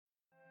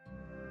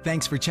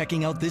Thanks for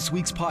checking out this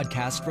week's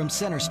podcast from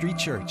Center Street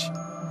Church.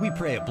 We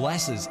pray it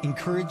blesses,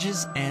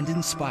 encourages, and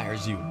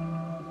inspires you.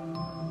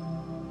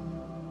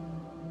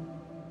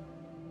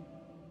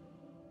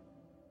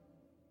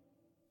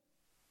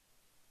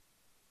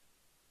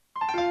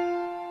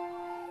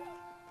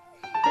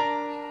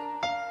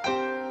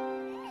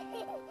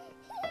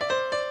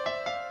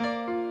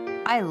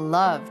 I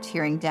loved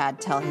hearing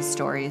Dad tell his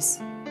stories.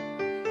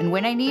 And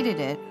when I needed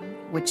it,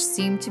 which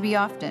seemed to be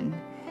often,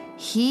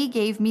 he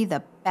gave me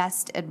the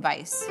best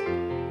advice.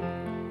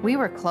 We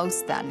were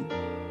close then.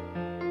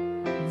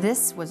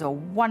 This was a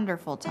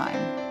wonderful time.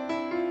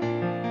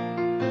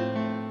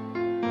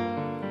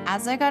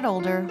 As I got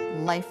older,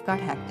 life got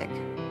hectic.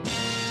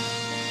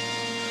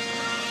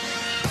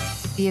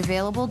 The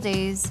available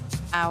days,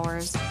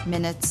 hours,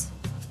 minutes,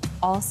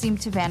 all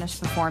seemed to vanish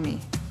before me.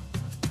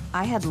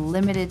 I had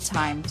limited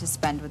time to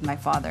spend with my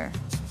father.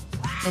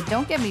 Now,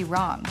 don't get me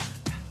wrong.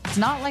 It's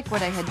not like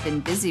what I had been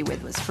busy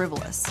with was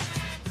frivolous.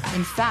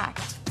 In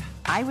fact,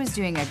 I was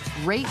doing a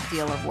great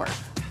deal of work,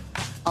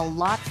 a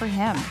lot for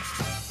him.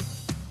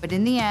 But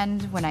in the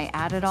end, when I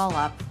add it all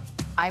up,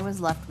 I was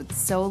left with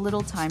so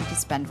little time to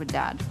spend with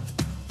Dad.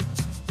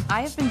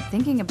 I have been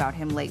thinking about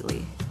him lately.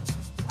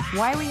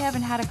 Why we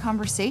haven't had a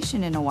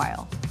conversation in a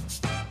while.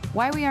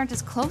 Why we aren't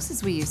as close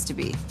as we used to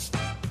be.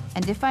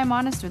 And if I'm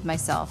honest with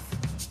myself,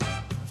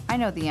 I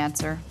know the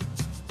answer.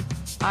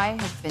 I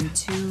have been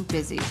too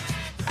busy.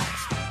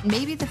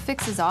 Maybe the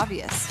fix is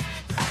obvious.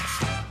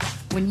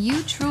 When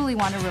you truly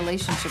want a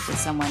relationship with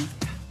someone,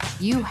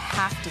 you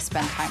have to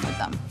spend time with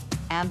them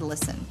and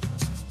listen.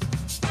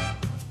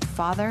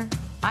 Father,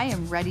 I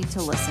am ready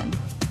to listen.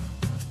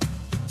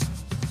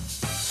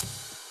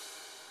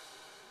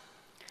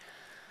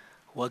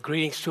 Well,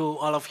 greetings to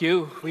all of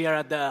you. We are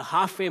at the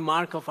halfway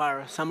mark of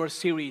our summer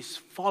series,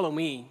 Follow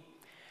Me.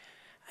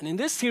 And in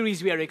this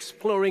series, we are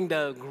exploring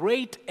the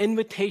great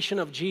invitation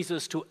of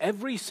Jesus to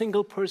every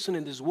single person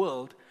in this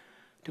world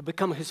to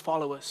become his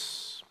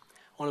followers.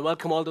 I want to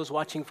welcome all those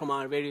watching from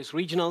our various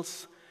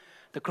regionals,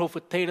 the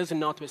Crowfoot Theaters in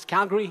Northwest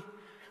Calgary,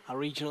 our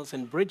regionals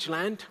in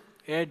Bridgeland,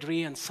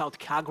 Airdrie, and South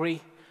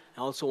Calgary.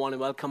 I also want to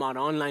welcome our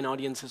online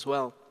audience as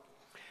well.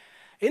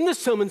 In this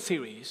sermon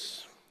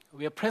series,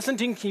 we are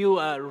presenting to you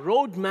a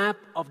roadmap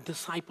of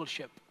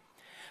discipleship.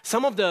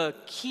 Some of the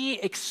key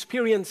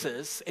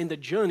experiences in the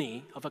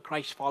journey of a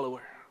Christ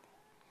follower.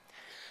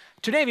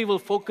 Today we will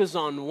focus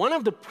on one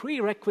of the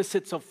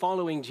prerequisites of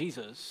following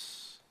Jesus,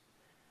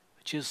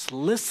 which is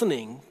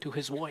listening to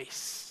his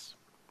voice.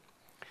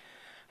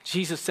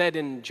 Jesus said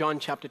in John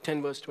chapter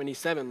 10, verse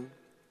 27,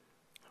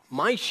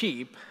 "My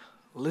sheep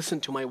listen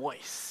to my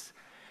voice.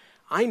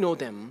 I know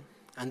them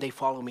and they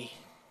follow me."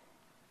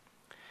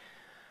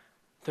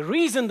 The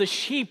reason the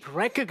sheep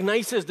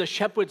recognizes the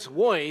shepherd's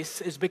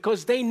voice is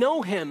because they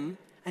know him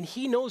and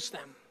he knows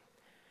them.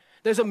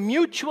 There's a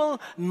mutual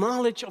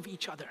knowledge of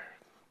each other.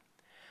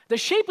 The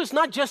sheep is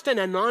not just an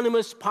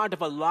anonymous part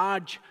of a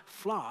large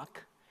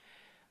flock,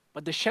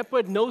 but the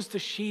shepherd knows the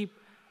sheep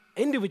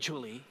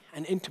individually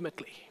and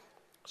intimately.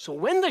 So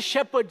when the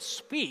shepherd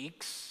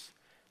speaks,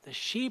 the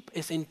sheep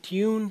is in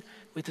tune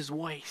with his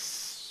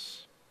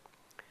voice.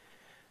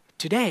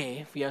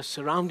 Today, we are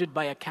surrounded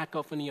by a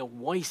cacophony of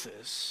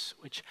voices,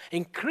 which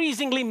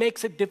increasingly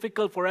makes it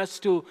difficult for us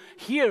to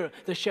hear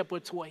the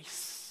shepherd's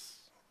voice.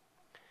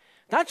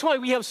 That's why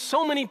we have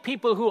so many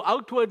people who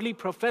outwardly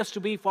profess to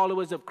be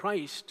followers of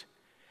Christ,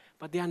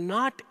 but they are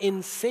not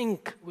in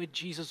sync with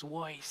Jesus'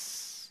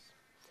 voice.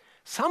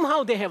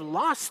 Somehow they have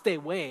lost their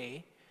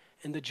way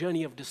in the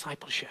journey of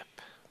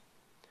discipleship.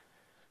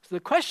 So the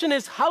question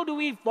is, how do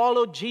we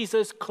follow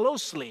Jesus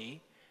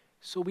closely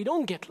so we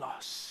don't get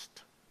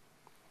lost?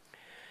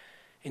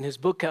 In his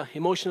book,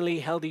 Emotionally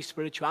Healthy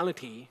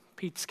Spirituality,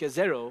 Pete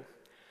Scazzero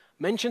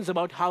mentions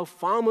about how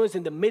farmers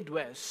in the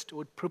Midwest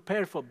would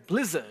prepare for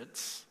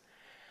blizzards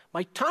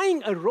by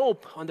tying a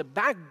rope on the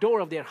back door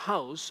of their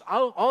house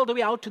all the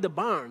way out to the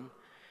barn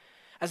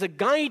as a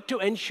guide to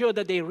ensure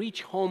that they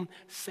reach home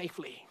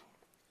safely.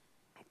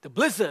 The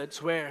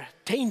blizzards were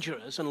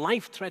dangerous and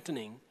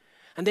life-threatening,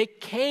 and they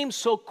came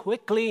so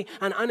quickly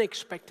and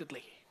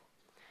unexpectedly.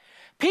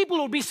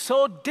 People would be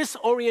so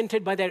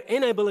disoriented by their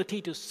inability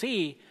to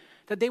see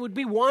that they would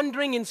be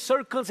wandering in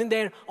circles in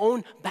their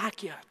own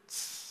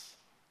backyards.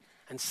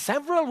 And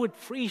several would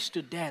freeze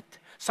to death,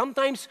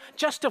 sometimes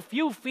just a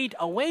few feet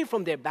away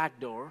from their back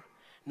door,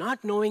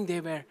 not knowing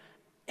they were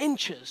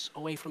inches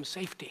away from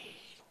safety.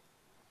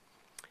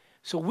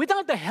 So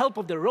without the help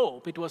of the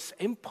rope, it was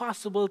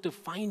impossible to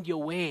find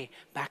your way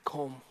back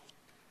home.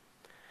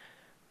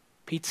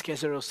 Pete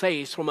Scazzero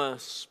says, from a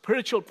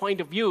spiritual point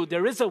of view,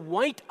 there is a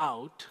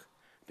whiteout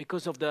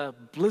because of the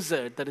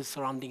blizzard that is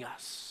surrounding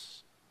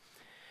us.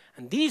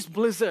 And these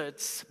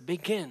blizzards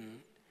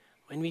begin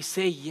when we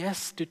say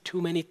yes to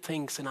too many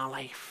things in our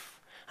life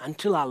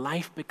until our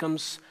life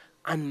becomes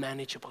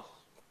unmanageable.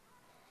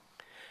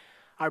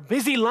 Our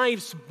busy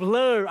lives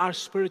blur our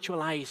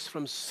spiritual eyes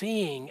from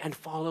seeing and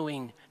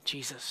following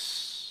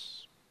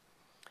Jesus.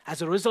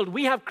 As a result,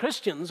 we have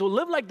Christians who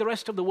live like the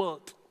rest of the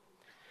world,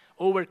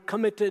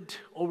 overcommitted,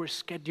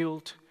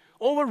 overscheduled,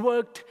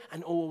 overworked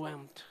and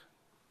overwhelmed.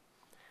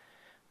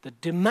 The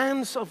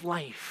demands of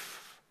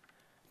life,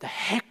 the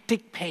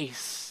hectic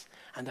pace,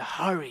 and the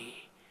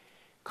hurry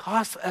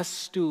cause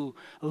us to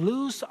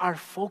lose our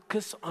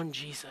focus on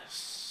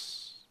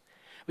Jesus.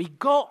 We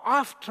go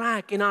off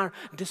track in our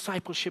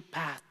discipleship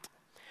path,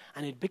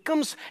 and it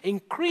becomes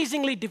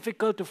increasingly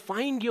difficult to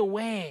find your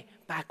way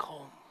back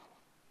home.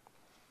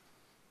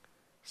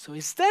 So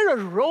is there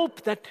a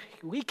rope that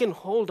we can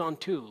hold on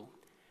to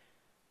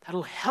that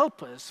will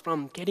help us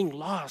from getting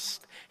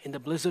lost in the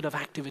blizzard of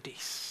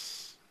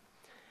activities?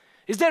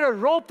 Is there a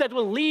rope that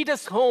will lead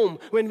us home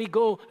when we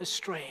go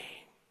astray?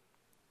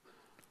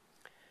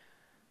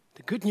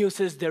 The good news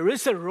is there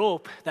is a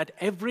rope that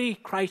every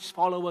Christ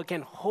follower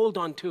can hold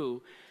on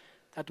to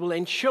that will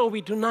ensure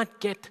we do not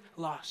get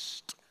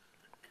lost.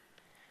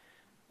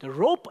 The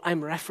rope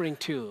I'm referring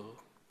to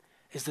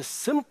is the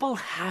simple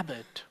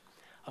habit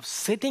of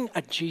sitting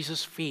at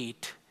Jesus'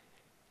 feet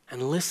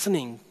and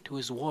listening to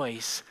his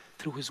voice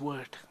through his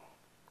word.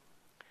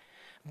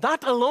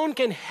 That alone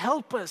can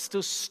help us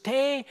to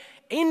stay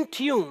in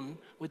tune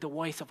with the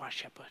voice of our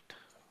shepherd.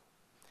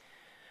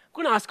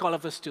 I'm going to ask all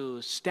of us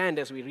to stand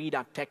as we read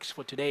our text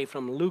for today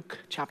from Luke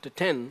chapter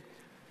 10,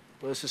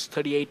 verses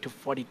 38 to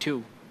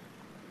 42.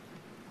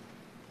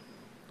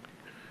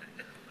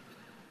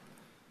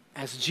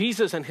 As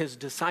Jesus and his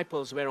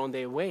disciples were on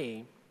their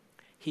way,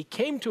 he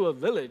came to a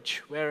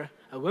village where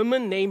a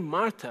woman named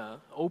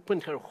Martha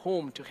opened her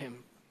home to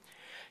him.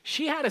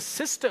 She had a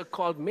sister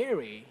called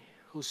Mary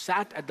who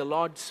sat at the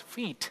Lord's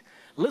feet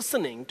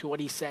listening to what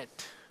he said.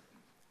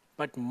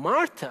 But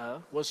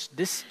Martha was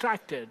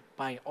distracted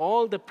by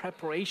all the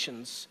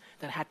preparations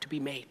that had to be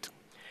made.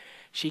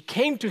 She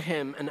came to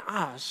him and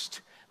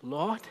asked,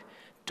 "Lord,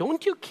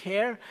 don't you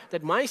care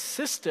that my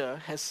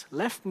sister has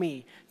left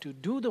me to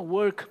do the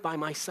work by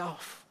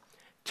myself?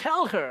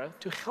 Tell her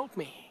to help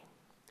me."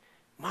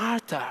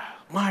 "Martha,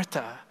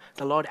 Martha,"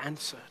 the Lord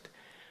answered,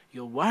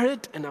 "you're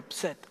worried and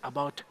upset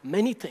about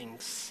many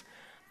things,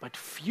 but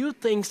few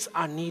things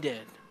are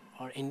needed,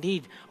 or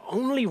indeed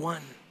only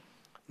one.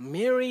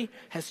 Mary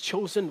has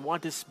chosen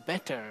what is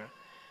better,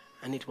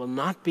 and it will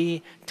not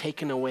be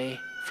taken away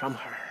from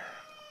her."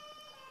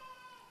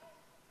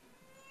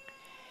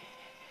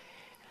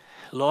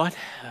 Lord,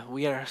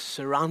 we are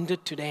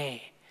surrounded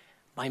today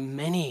by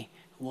many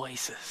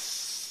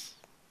voices.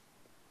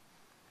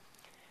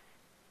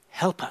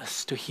 Help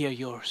us to hear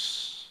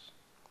yours.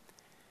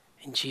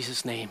 In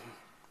Jesus' name,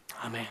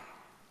 amen.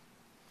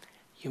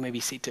 You may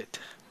be seated.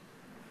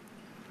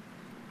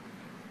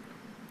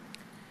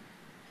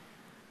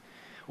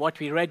 What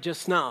we read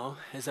just now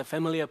is a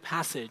familiar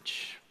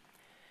passage.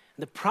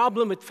 The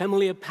problem with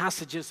familiar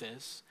passages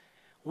is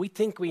we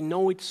think we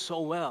know it so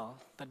well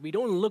that we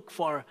don't look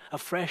for a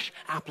fresh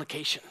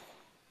application.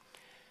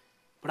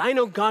 But I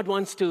know God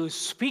wants to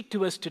speak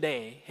to us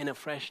today in a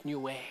fresh new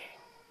way.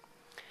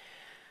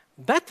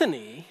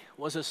 Bethany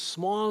was a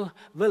small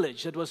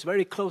village that was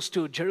very close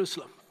to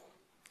Jerusalem.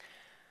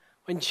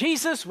 When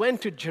Jesus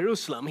went to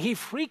Jerusalem, he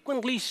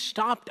frequently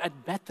stopped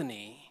at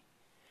Bethany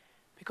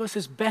because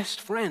his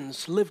best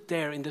friends lived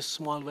there in this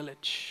small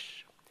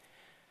village.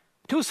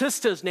 Two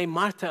sisters named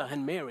Martha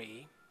and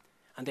Mary,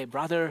 and their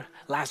brother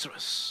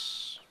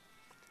Lazarus.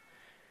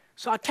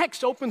 So our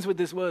text opens with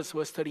this verse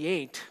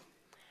 38.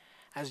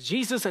 As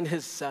Jesus and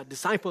his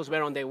disciples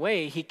were on their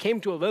way, he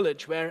came to a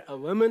village where a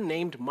woman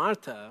named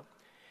Martha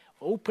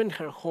opened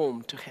her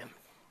home to him.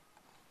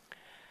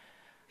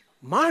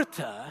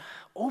 Martha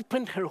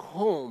opened her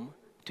home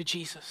to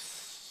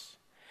Jesus.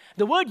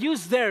 The word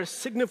used there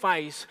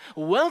signifies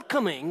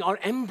welcoming or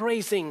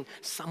embracing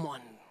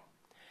someone.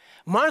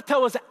 Martha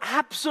was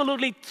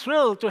absolutely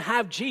thrilled to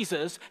have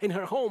Jesus in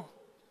her home.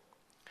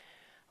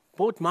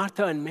 Both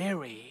Martha and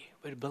Mary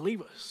were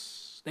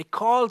believers. They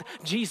called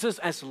Jesus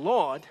as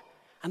Lord,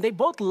 and they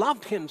both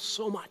loved him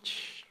so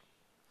much.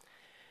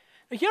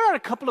 Now, here are a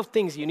couple of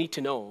things you need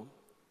to know.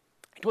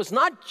 It was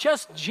not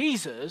just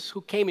Jesus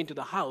who came into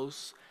the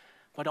house,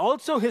 but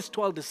also his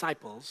 12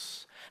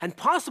 disciples, and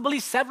possibly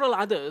several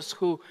others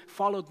who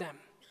followed them.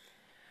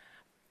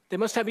 There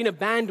must have been a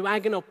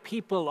bandwagon of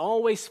people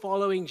always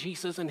following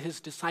Jesus and his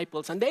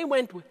disciples, and they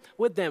went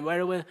with them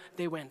wherever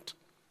they went.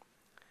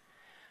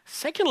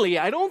 Secondly,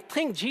 I don't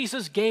think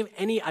Jesus gave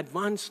any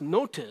advance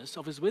notice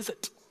of his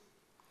visit.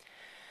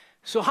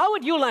 So how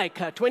would you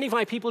like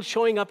 25 people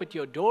showing up at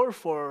your door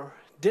for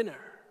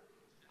dinner?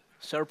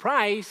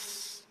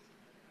 Surprise!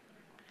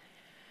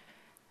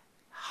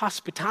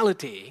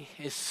 Hospitality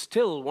is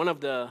still one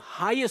of the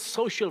highest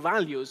social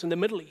values in the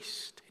Middle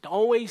East. It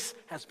always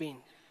has been.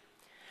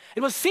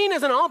 It was seen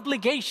as an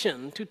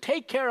obligation to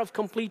take care of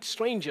complete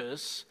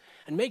strangers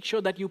and make sure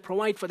that you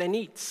provide for their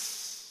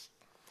needs.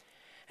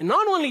 And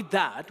not only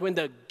that, when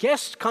the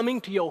guest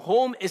coming to your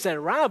home is a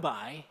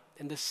rabbi,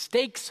 then the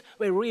stakes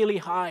were really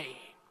high.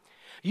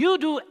 You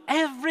do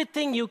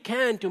everything you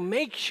can to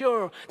make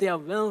sure they are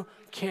well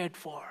cared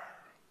for.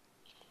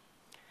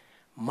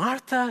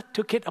 Martha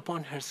took it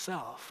upon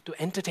herself to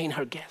entertain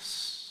her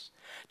guests,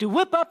 to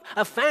whip up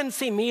a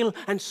fancy meal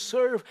and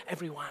serve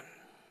everyone.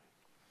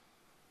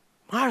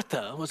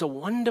 Martha was a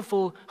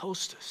wonderful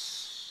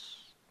hostess.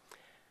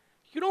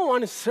 You don't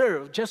want to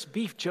serve just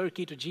beef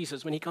jerky to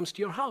Jesus when he comes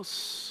to your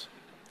house.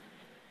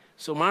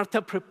 So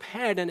Martha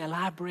prepared an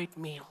elaborate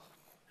meal.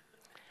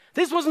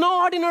 This was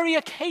no ordinary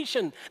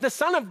occasion. The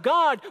Son of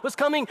God was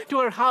coming to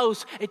her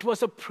house. It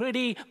was a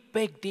pretty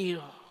big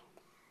deal.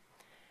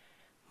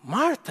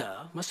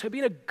 Martha must have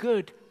been a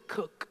good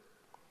cook.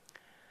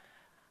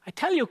 I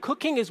tell you,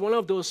 cooking is one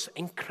of those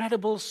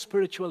incredible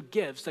spiritual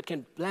gifts that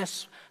can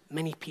bless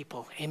many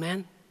people.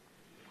 Amen?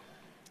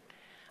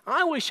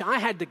 I wish I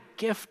had the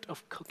gift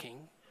of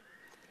cooking,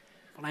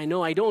 but I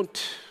know I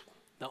don't.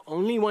 The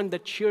only one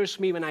that cheers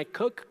me when I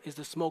cook is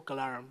the smoke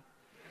alarm.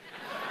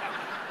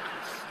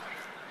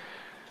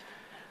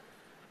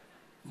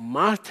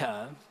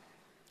 Martha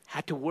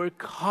had to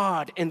work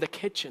hard in the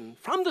kitchen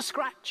from the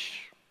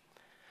scratch.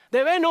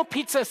 There were no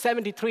Pizza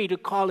 73 to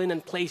call in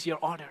and place your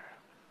order.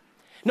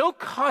 No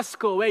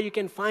Costco where you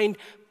can find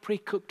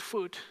pre-cooked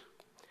food.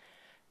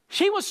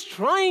 She was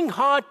trying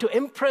hard to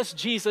impress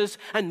Jesus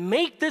and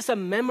make this a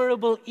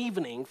memorable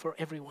evening for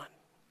everyone.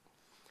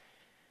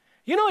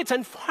 You know, it's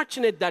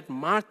unfortunate that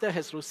Martha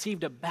has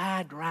received a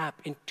bad rap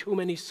in too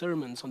many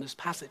sermons on this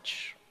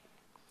passage.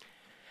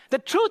 The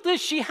truth is,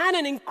 she had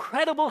an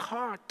incredible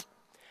heart,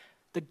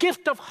 the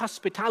gift of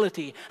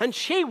hospitality, and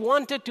she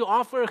wanted to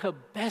offer her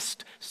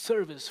best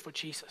service for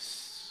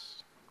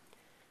Jesus.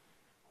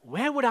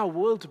 Where would our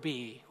world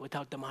be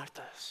without the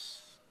Marthas?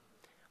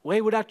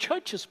 Where would our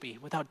churches be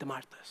without the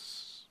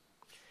Marthas?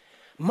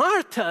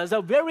 Marthas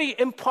are very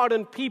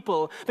important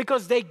people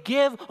because they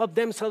give of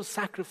themselves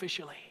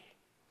sacrificially.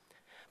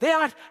 They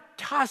are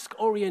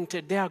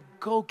task-oriented, they are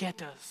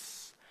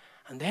go-getters,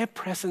 and their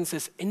presence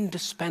is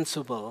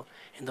indispensable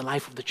in the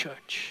life of the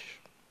church.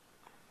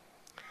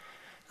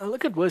 Now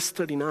look at verse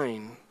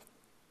 39.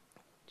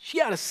 She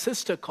had a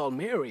sister called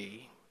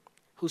Mary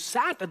who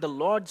sat at the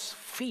Lord's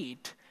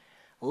feet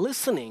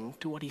listening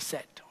to what he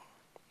said.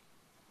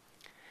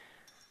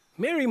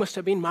 Mary must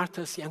have been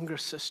Martha's younger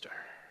sister.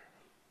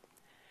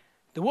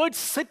 The word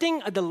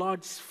sitting at the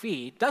Lord's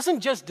feet doesn't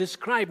just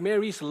describe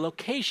Mary's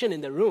location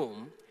in the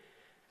room,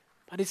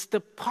 but it's the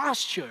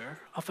posture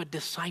of a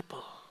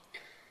disciple.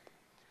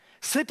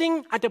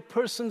 Sitting at a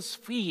person's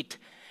feet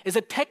is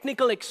a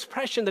technical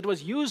expression that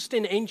was used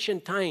in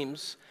ancient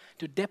times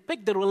to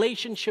depict the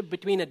relationship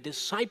between a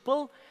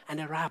disciple and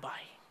a rabbi.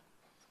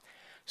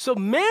 So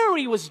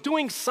Mary was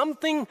doing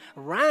something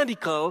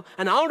radical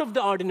and out of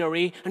the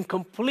ordinary and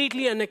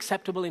completely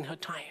unacceptable in her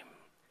time.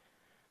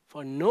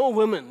 For no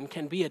woman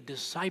can be a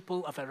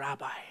disciple of a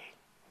rabbi.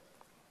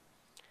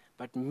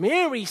 But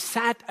Mary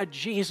sat at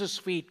Jesus'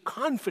 feet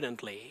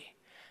confidently,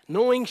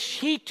 knowing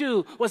she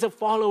too was a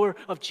follower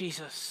of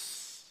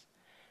Jesus.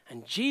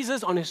 And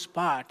Jesus, on his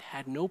part,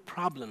 had no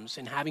problems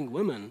in having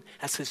women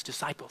as his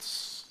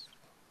disciples.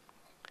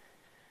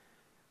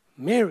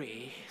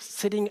 Mary,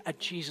 sitting at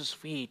Jesus'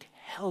 feet,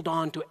 held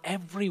on to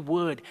every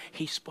word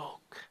he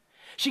spoke.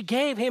 She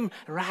gave him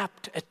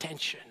rapt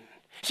attention.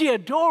 She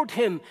adored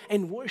him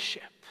in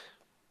worship.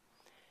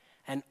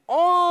 And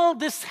all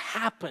this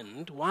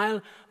happened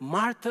while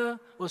Martha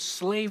was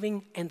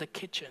slaving in the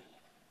kitchen.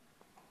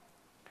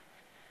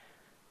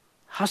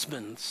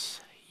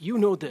 Husbands, you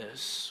know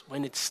this,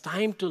 when it's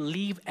time to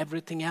leave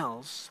everything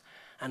else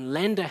and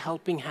lend a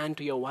helping hand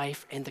to your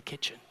wife in the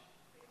kitchen.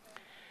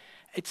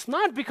 It's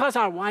not because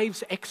our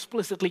wives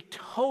explicitly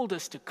told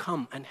us to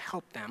come and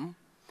help them,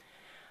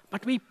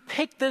 but we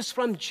pick this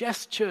from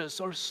gestures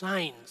or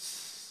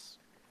signs.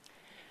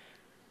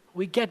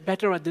 We get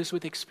better at this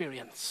with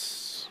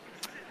experience.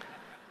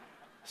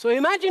 So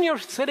imagine you're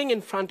sitting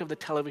in front of the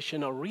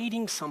television or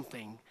reading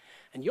something,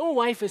 and your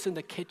wife is in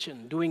the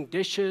kitchen doing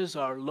dishes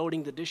or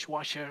loading the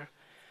dishwasher.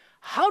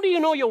 How do you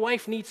know your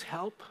wife needs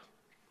help?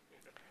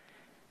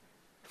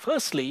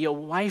 Firstly, your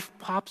wife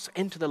pops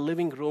into the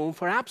living room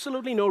for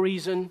absolutely no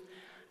reason,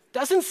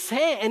 doesn't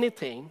say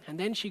anything, and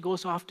then she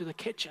goes off to the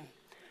kitchen.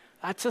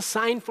 That's a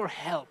sign for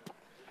help.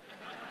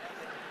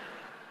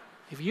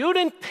 If you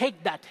didn't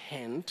pick that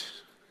hint,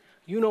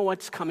 you know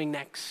what's coming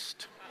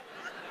next.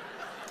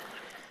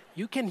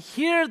 You can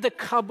hear the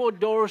cupboard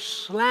door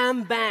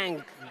slam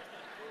bang.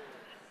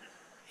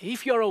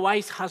 If you're a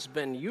wise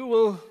husband, you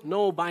will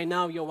know by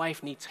now your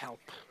wife needs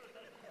help.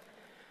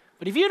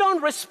 But if you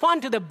don't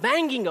respond to the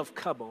banging of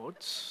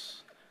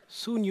cupboards,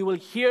 soon you will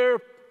hear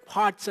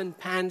pots and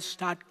pans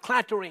start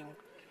clattering.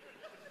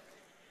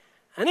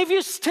 And if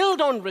you still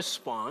don't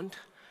respond,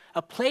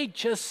 a plate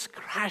just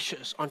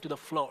crashes onto the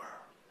floor.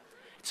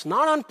 It's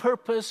not on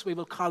purpose, we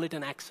will call it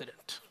an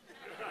accident.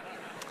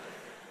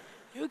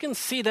 You can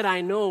see that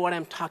I know what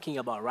I'm talking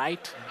about,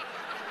 right?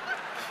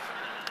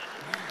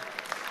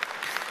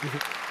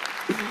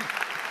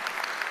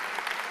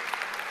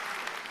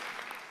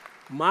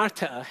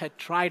 Martha had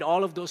tried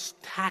all of those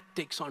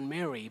tactics on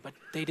Mary, but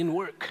they didn't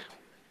work.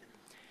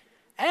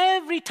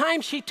 Every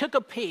time she took a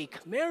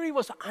peek, Mary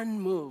was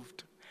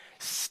unmoved,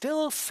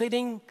 still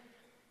sitting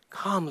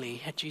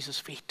calmly at Jesus'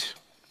 feet.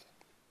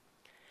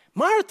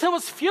 Martha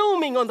was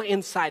fuming on the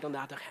inside, on the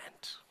other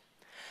hand.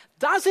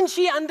 Doesn't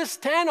she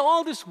understand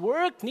all this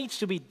work needs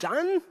to be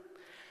done?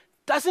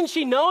 Doesn't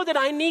she know that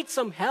I need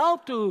some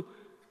help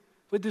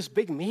with this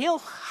big meal?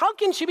 How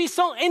can she be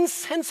so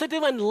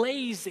insensitive and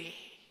lazy?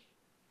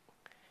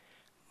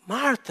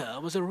 Martha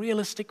was a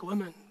realistic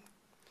woman.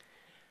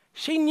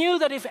 She knew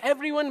that if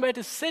everyone were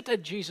to sit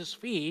at Jesus'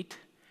 feet,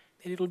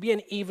 then it will be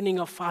an evening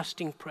of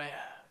fasting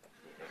prayer.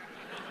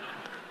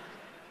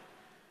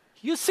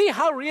 You see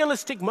how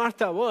realistic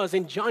Martha was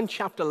in John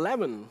chapter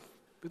 11.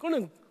 We're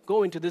going to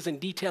go into this in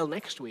detail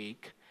next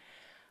week.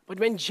 But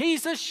when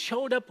Jesus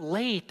showed up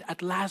late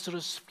at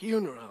Lazarus'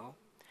 funeral,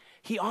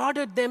 he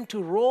ordered them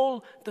to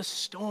roll the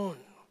stone.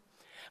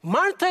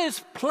 Martha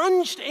is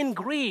plunged in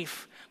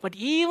grief, but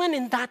even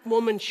in that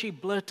moment she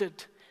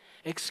blurted,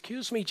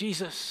 "Excuse me,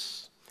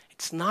 Jesus,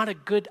 it's not a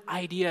good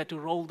idea to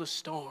roll the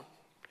stone.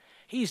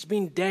 He's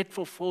been dead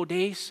for 4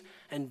 days,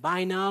 and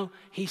by now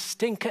he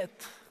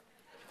stinketh."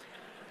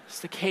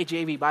 It's the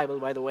KJV Bible,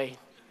 by the way.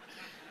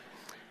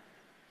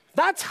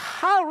 That's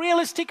how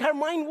realistic her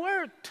mind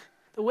worked,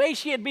 the way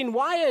she had been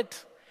wired.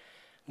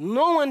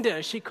 No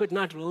wonder she could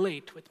not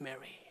relate with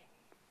Mary.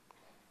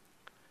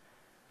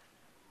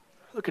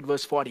 Look at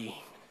verse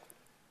 40.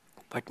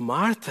 But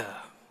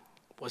Martha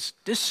was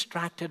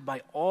distracted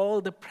by all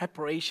the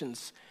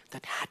preparations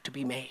that had to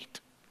be made.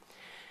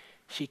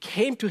 She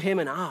came to him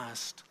and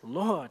asked,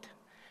 "Lord,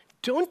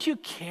 don't you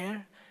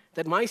care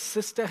that my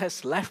sister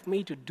has left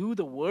me to do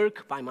the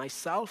work by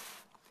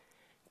myself?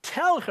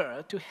 Tell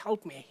her to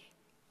help me."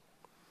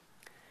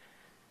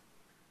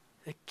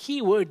 The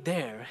key word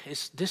there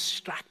is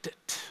distracted.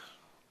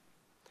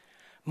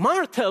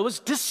 Martha was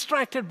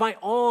distracted by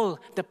all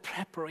the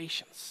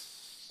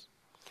preparations.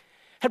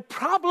 Her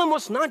problem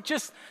was not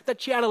just that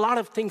she had a lot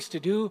of things to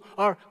do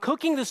or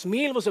cooking this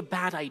meal was a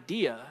bad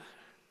idea.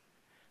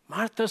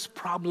 Martha's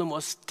problem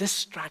was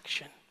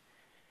distraction.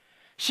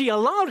 She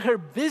allowed her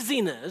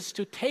busyness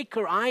to take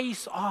her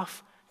eyes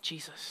off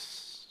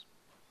Jesus.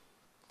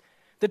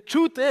 The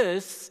truth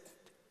is,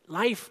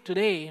 life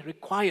today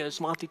requires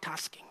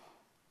multitasking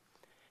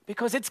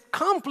because it's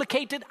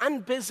complicated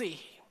and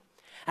busy.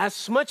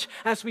 As much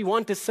as we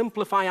want to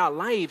simplify our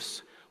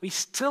lives, we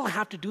still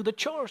have to do the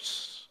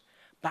chores.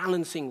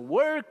 Balancing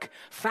work,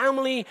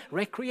 family,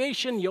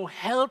 recreation, your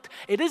health,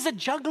 it is a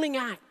juggling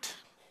act.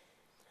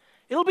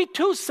 It'll be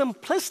too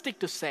simplistic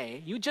to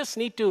say, you just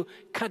need to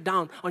cut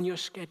down on your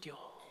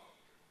schedule.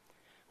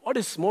 What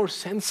is more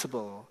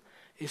sensible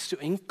is to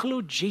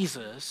include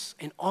Jesus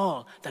in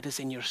all that is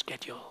in your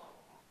schedule.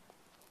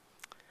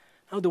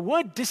 Now, the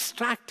word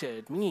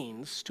distracted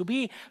means to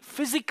be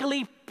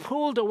physically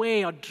pulled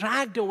away or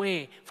dragged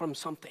away from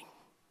something.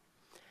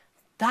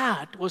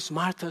 That was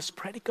Martha's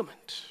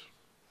predicament.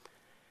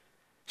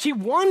 She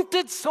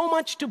wanted so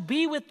much to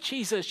be with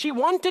Jesus. She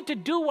wanted to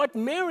do what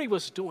Mary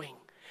was doing.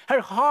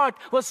 Her heart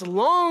was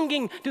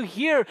longing to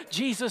hear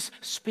Jesus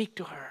speak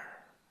to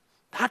her.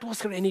 That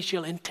was her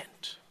initial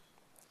intent.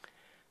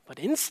 But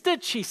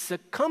instead, she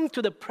succumbed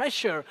to the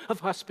pressure of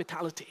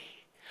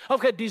hospitality,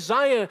 of her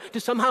desire to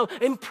somehow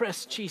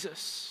impress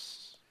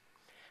Jesus.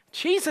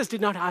 Jesus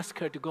did not ask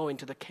her to go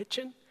into the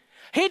kitchen.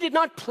 He did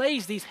not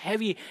place these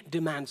heavy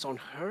demands on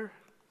her.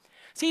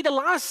 See, the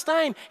last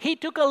time he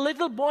took a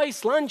little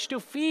boy's lunch to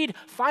feed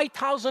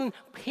 5,000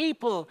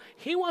 people,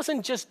 he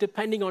wasn't just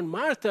depending on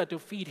Martha to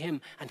feed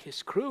him and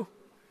his crew.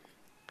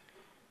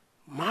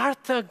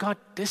 Martha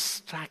got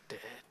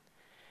distracted,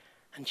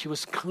 and she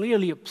was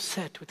clearly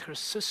upset with her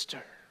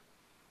sister.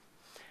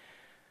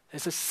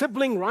 There's a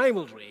sibling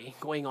rivalry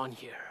going on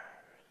here.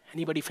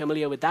 Anybody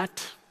familiar with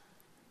that?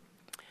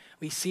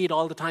 We see it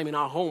all the time in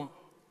our home.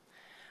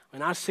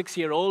 When our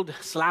 6-year-old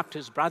slapped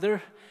his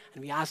brother,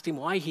 and we asked him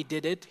why he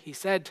did it, he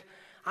said,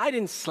 "I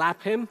didn't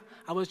slap him.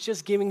 I was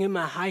just giving him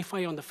a high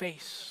five on the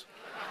face."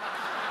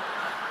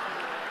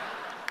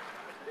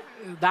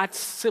 That's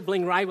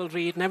sibling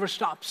rivalry. It never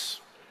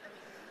stops.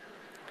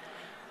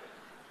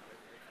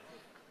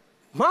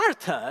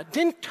 Martha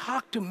didn't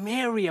talk to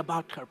Mary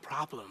about her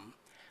problem,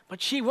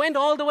 but she went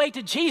all the way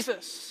to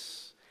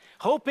Jesus,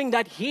 hoping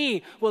that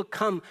he will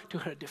come to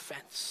her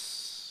defense.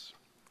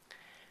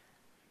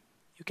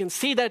 You can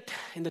see that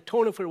in the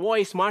tone of her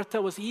voice.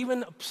 Martha was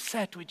even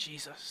upset with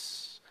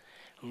Jesus.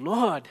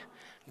 "Lord,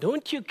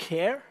 don't you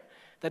care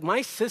that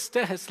my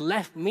sister has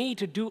left me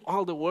to do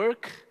all the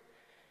work?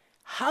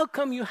 How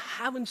come you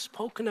haven't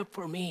spoken up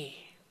for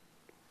me?"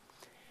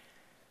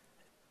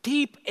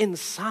 Deep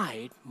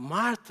inside,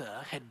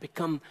 Martha had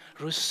become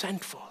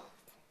resentful.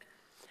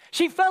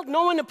 She felt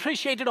no one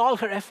appreciated all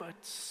her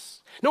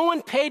efforts. No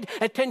one paid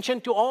attention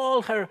to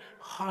all her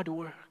hard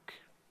work.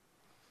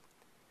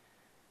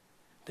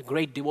 The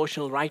great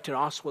devotional writer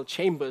Oswald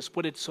Chambers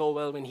put it so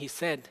well when he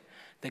said,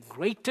 "The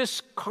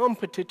greatest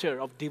competitor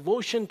of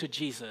devotion to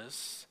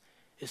Jesus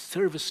is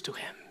service to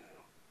him."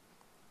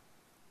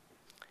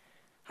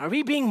 Are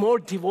we being more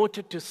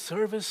devoted to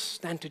service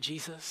than to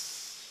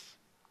Jesus?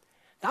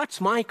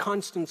 That's my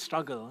constant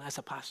struggle as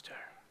a pastor.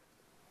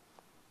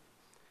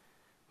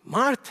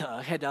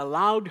 Martha had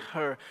allowed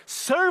her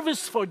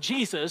service for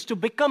Jesus to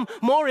become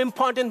more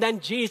important than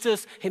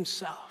Jesus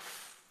himself.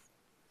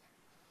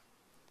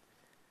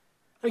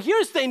 Now,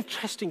 here's the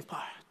interesting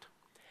part.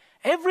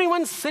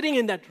 Everyone sitting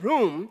in that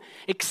room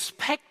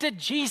expected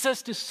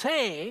Jesus to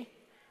say,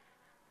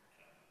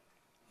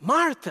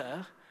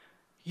 Martha,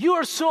 you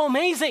are so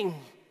amazing.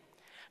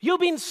 You've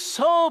been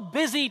so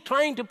busy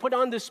trying to put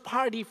on this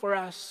party for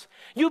us.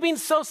 You've been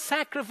so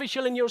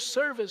sacrificial in your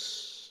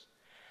service.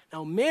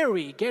 Now,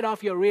 Mary, get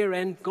off your rear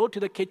end, go to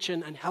the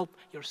kitchen and help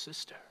your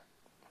sister.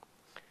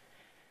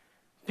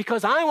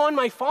 Because I want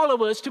my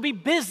followers to be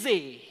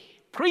busy,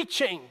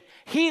 preaching,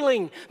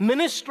 healing,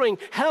 ministering,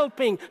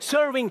 helping,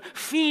 serving,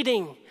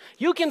 feeding.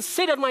 You can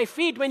sit at my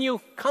feet when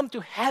you come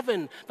to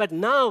heaven, but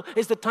now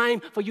is the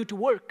time for you to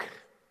work.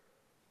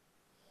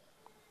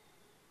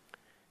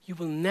 You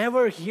will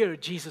never hear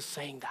Jesus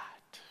saying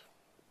that.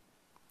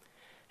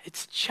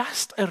 It's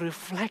just a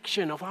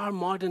reflection of our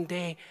modern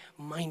day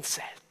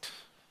mindset.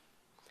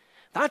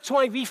 That's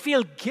why we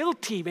feel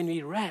guilty when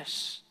we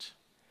rest,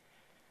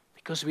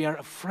 because we are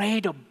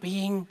afraid of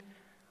being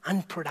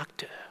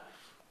unproductive.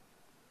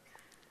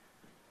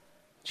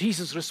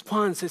 Jesus'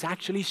 response is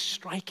actually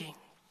striking.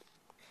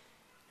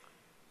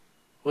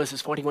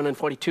 Verses 41 and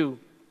 42.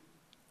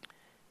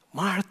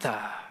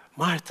 Martha,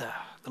 Martha,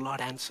 the Lord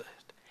answered,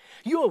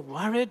 you are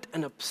worried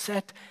and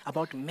upset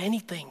about many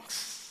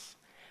things,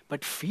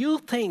 but few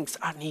things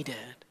are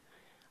needed,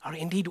 or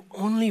indeed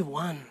only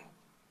one.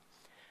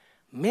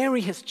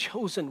 Mary has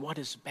chosen what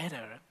is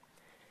better,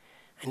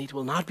 and it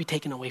will not be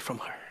taken away from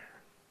her.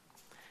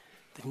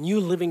 The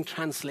New Living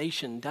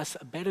Translation does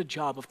a better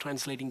job of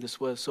translating this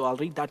verse, so I'll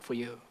read that for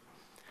you.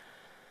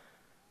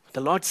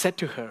 The Lord said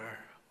to her,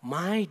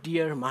 my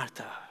dear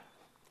Martha,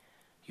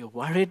 you're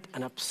worried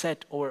and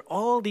upset over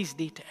all these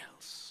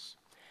details.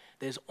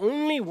 There's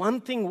only one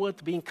thing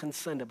worth being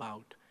concerned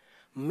about.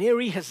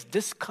 Mary has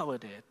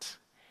discovered it,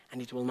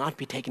 and it will not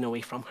be taken away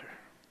from her.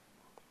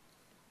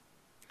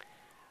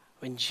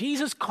 When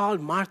Jesus called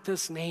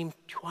Martha's name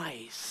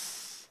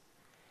twice,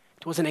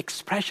 it was an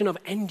expression of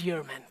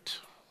endearment.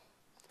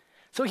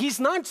 So he's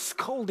not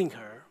scolding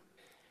her,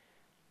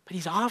 but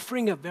he's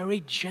offering a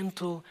very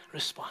gentle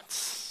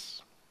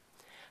response.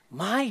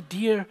 My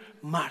dear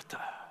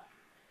Martha,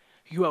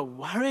 you are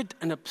worried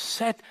and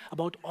upset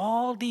about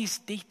all these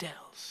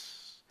details.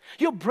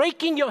 You're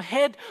breaking your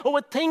head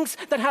over things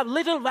that have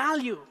little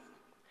value.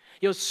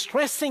 You're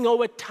stressing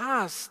over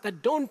tasks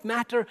that don't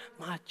matter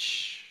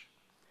much.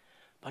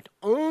 But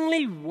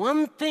only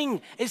one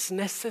thing is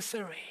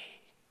necessary.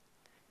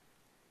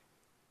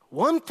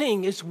 One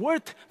thing is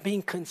worth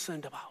being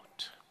concerned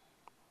about.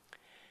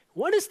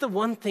 What is the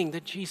one thing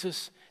that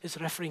Jesus is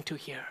referring to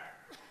here?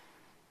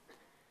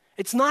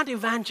 It's not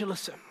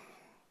evangelism.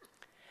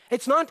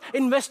 It's not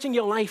investing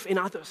your life in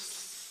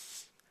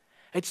others.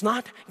 It's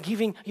not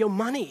giving your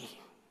money.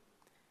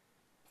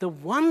 The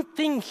one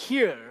thing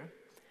here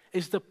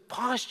is the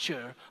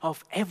posture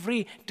of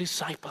every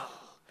disciple,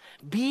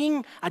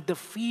 being at the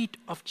feet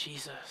of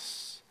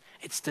Jesus.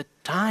 It's the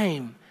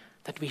time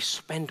that we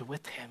spend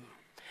with him.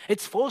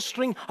 It's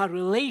fostering a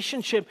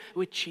relationship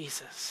with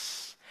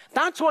Jesus.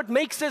 That's what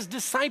makes us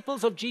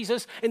disciples of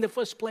Jesus in the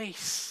first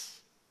place.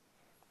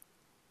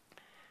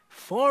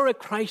 For a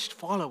Christ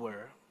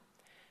follower,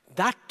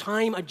 that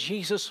time at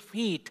Jesus'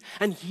 feet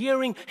and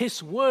hearing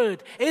his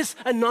word is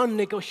a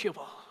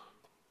non-negotiable.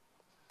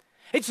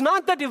 It's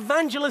not that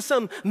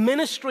evangelism,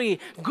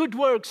 ministry, good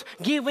works,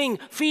 giving,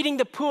 feeding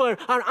the poor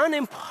are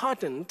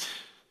unimportant,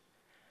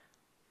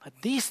 but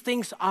these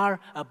things are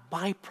a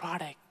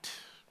byproduct.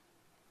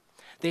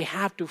 They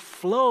have to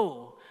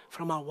flow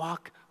from our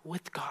walk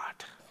with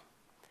God.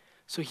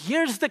 So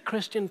here's the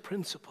Christian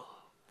principle.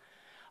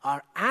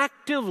 Our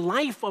active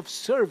life of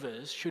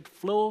service should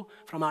flow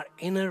from our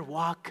inner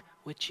walk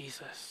with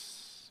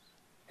Jesus.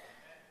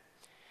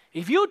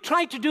 If you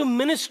try to do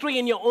ministry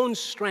in your own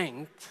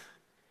strength,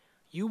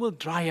 you will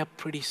dry up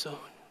pretty soon.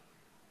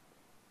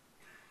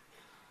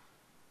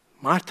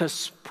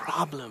 Martha's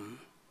problem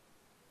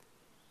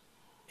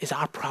is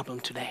our problem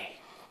today.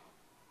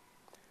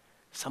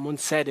 Someone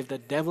said, if the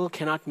devil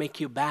cannot make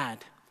you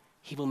bad,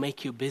 he will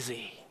make you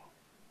busy.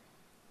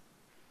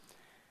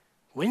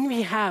 When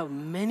we have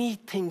many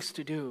things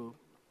to do,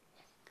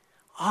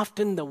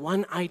 often the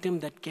one item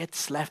that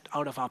gets left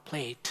out of our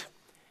plate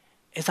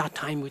is our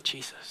time with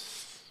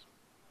Jesus.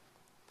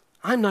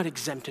 I'm not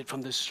exempted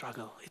from this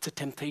struggle. It's a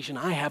temptation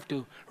I have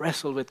to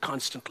wrestle with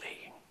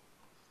constantly.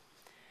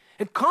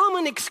 A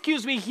common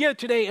excuse we hear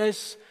today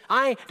is,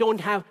 I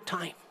don't have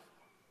time.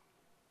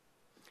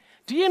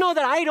 Do you know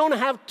that I don't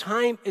have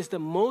time is the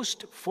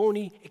most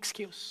phony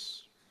excuse?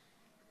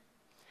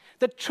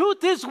 The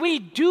truth is we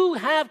do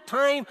have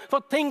time for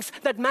things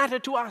that matter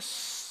to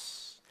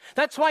us.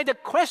 That's why the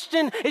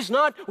question is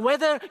not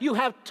whether you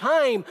have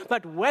time,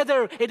 but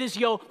whether it is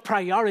your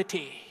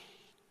priority.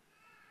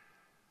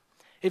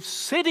 If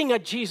sitting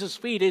at Jesus'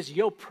 feet is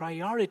your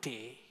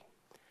priority,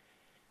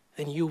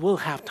 then you will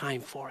have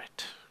time for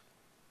it.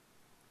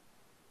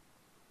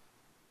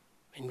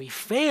 When we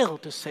fail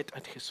to sit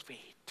at his feet,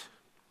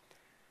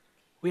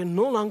 we are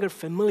no longer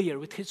familiar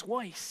with his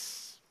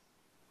voice.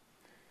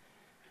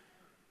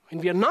 When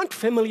we are not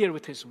familiar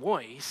with his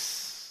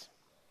voice,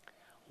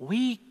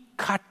 we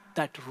cut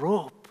that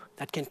rope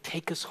that can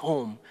take us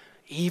home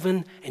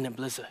even in a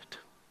blizzard.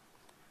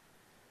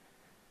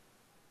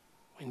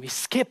 When we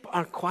skip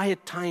our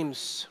quiet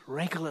times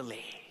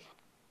regularly,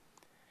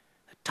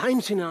 the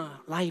times in our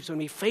lives when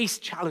we face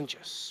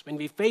challenges, when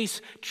we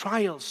face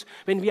trials,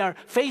 when we are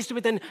faced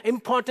with an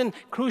important,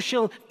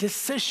 crucial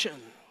decision,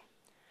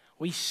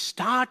 we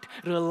start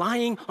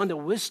relying on the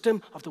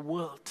wisdom of the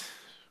world.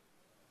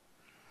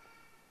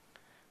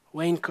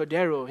 Wayne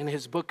Cordeiro, in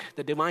his book,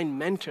 The Divine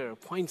Mentor,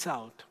 points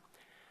out,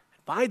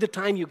 by the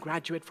time you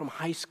graduate from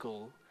high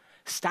school,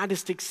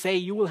 statistics say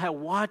you will have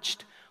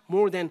watched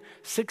more than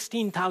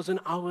 16,000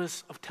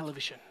 hours of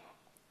television.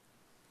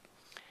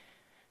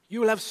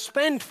 You will have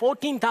spent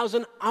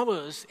 14,000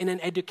 hours in an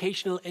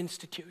educational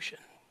institution.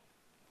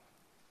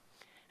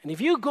 And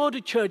if you go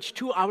to church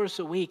 2 hours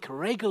a week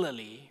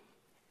regularly,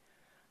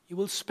 you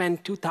will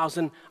spend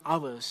 2,000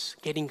 hours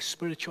getting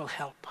spiritual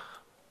help.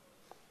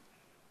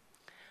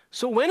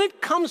 So when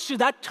it comes to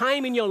that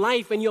time in your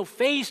life when you're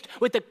faced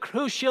with a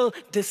crucial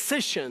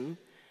decision,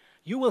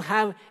 you will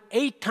have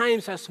 8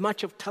 times as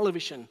much of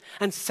television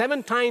and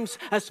 7 times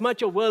as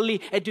much of worldly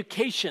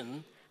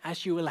education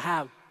as you will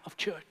have of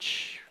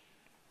church.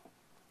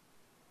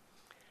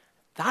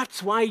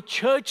 That's why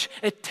church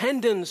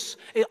attendance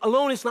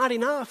alone is not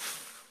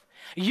enough.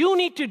 You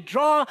need to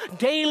draw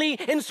daily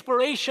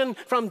inspiration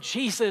from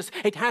Jesus.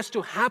 It has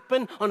to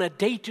happen on a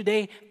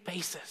day-to-day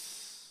basis.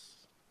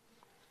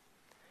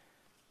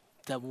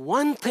 The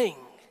one thing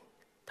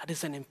that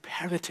is an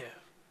imperative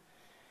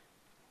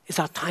is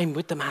our time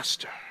with the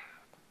Master.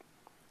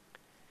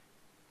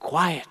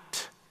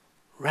 Quiet,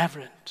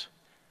 reverent,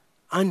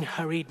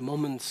 unhurried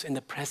moments in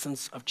the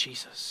presence of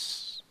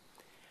Jesus.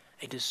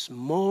 It is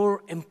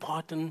more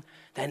important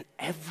than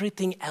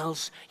everything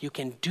else you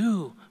can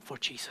do for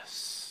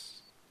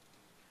Jesus.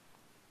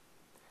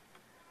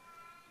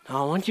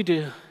 Now I want you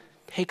to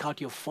take out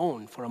your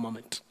phone for a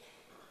moment.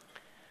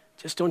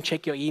 Just don't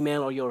check your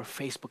email or your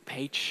Facebook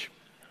page.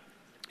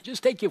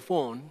 Just take your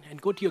phone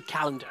and go to your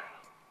calendar.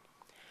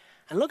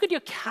 And look at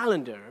your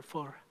calendar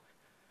for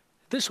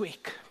this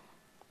week.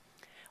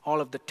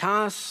 All of the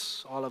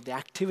tasks, all of the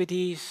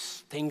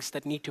activities, things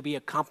that need to be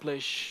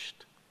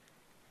accomplished.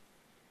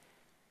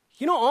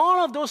 You know,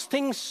 all of those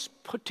things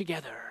put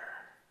together,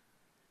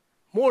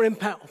 more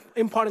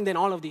important than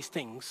all of these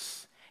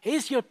things,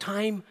 is your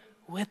time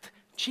with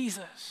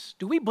Jesus.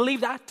 Do we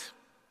believe that?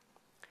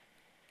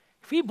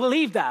 If we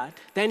believe that,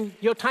 then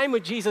your time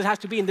with Jesus has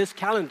to be in this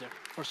calendar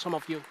for some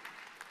of you.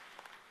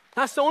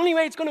 That's the only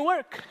way it's going to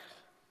work.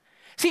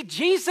 See,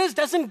 Jesus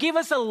doesn't give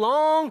us a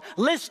long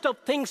list of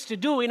things to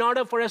do in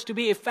order for us to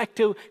be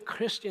effective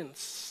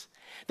Christians.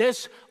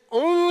 There's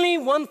only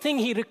one thing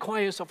he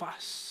requires of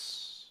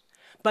us.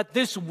 But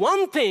this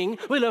one thing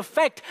will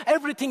affect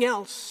everything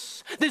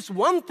else. This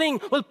one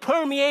thing will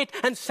permeate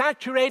and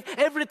saturate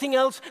everything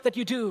else that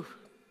you do.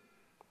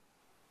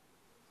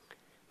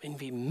 When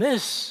we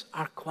miss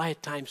our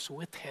quiet times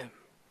with him,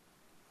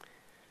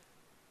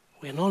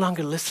 we are no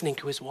longer listening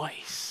to his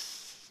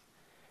voice.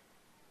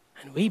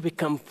 And we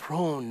become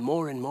prone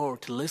more and more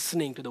to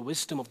listening to the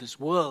wisdom of this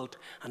world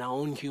and our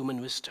own human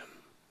wisdom.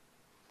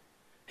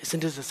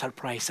 Isn't it a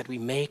surprise that we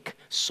make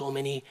so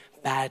many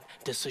bad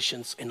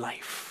decisions in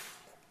life?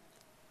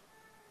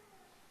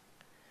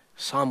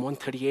 Psalm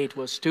 138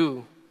 verse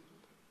 2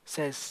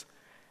 says,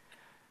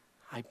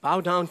 I bow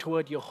down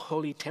toward your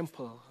holy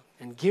temple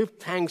and give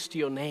thanks to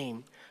your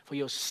name for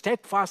your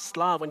steadfast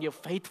love and your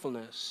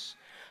faithfulness.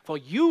 For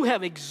you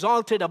have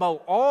exalted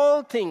above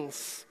all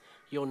things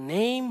your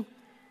name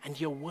and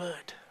your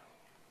word.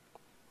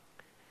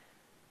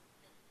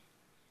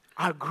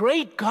 Our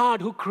great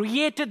God who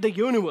created the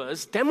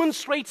universe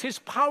demonstrates his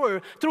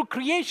power through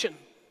creation.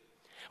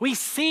 We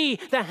see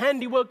the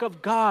handiwork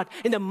of God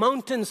in the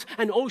mountains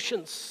and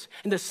oceans,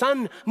 in the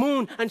sun,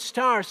 moon, and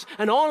stars,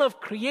 and all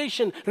of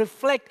creation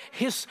reflect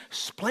his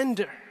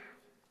splendor.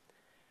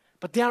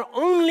 But they are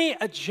only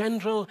a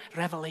general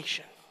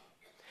revelation.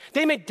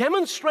 They may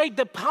demonstrate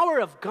the power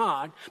of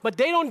God, but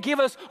they don't give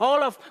us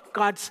all of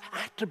God's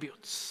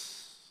attributes.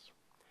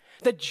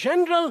 The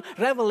general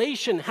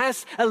revelation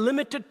has a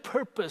limited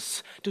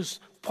purpose to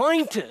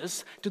point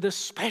us to the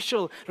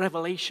special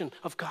revelation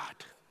of God.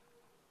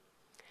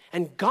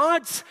 And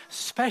God's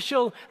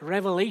special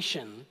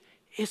revelation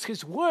is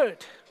his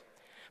word.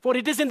 For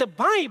it is in the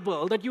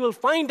Bible that you will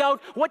find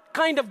out what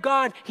kind of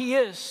God he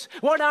is.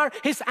 What are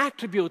his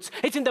attributes?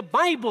 It's in the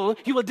Bible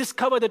you will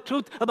discover the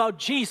truth about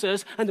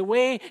Jesus and the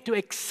way to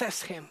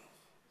access him.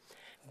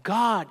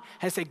 God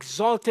has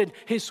exalted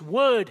his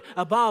word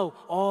above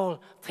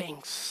all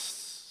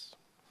things.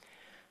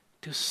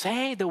 To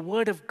say the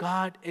word of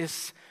God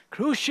is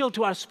crucial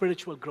to our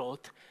spiritual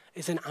growth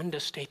is an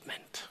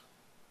understatement.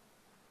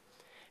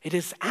 It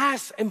is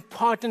as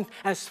important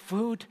as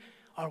food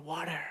or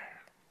water.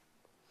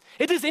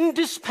 It is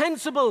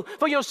indispensable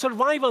for your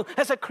survival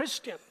as a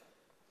Christian.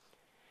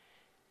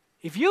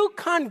 If you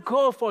can't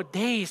go for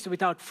days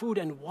without food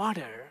and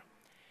water,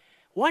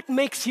 what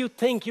makes you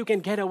think you can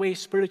get away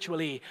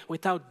spiritually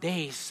without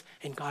days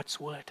in God's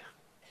word?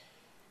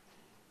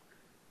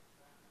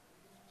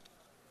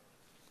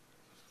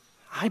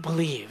 I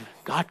believe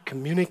God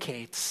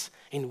communicates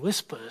in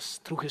whispers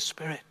through His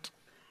Spirit.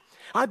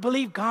 I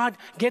believe God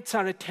gets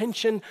our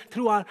attention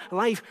through our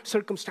life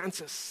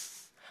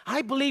circumstances.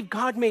 I believe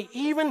God may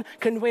even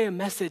convey a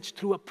message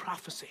through a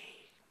prophecy.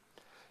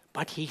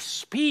 But He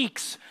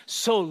speaks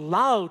so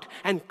loud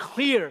and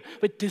clear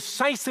with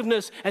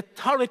decisiveness,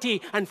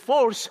 authority, and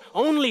force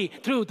only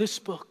through this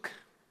book.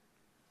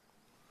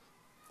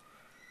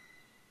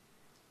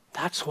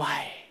 That's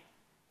why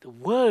the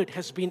Word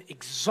has been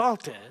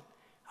exalted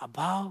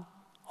above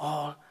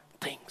all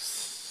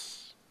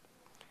things.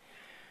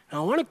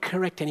 Now, I want to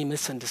correct any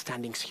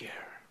misunderstandings here.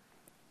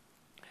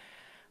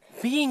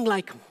 Being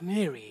like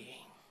Mary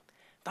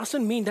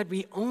doesn't mean that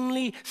we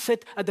only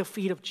sit at the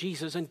feet of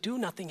Jesus and do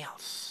nothing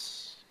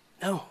else.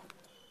 No.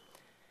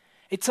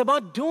 It's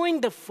about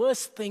doing the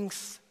first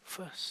things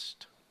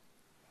first.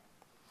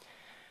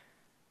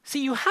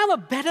 See, you have a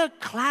better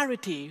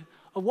clarity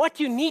of what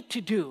you need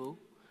to do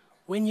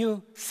when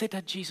you sit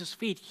at Jesus'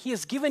 feet. He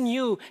has given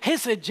you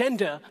His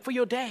agenda for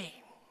your day.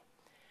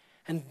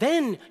 And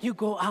then you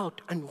go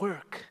out and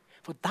work.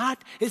 For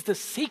that is the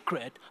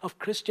secret of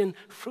Christian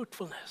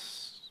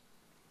fruitfulness.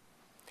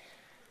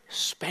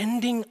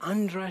 Spending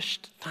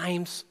unrushed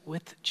times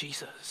with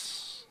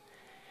Jesus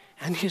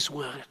and His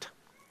Word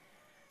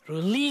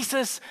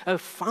releases a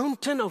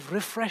fountain of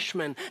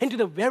refreshment into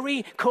the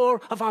very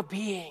core of our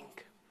being.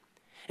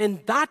 And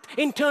that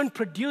in turn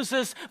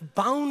produces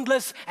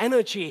boundless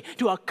energy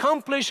to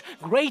accomplish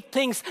great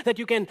things that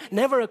you can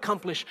never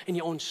accomplish in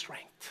your own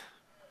strength.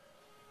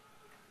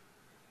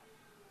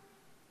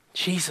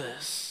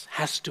 Jesus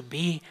has to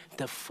be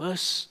the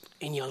first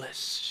in your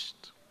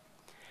list.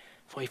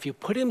 For if you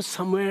put Him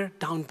somewhere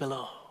down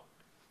below,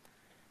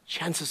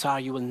 chances are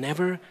you will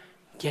never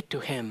get to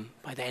Him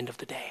by the end of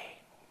the day.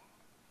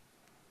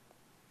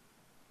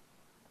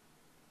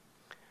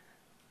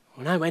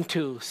 When I went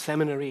to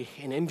seminary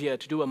in India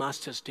to do a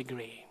master's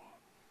degree,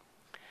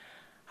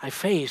 I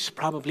faced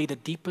probably the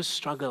deepest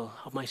struggle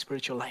of my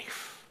spiritual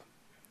life.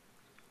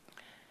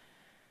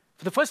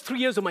 For the first 3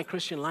 years of my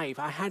Christian life,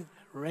 I had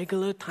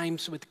regular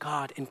times with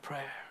God in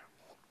prayer.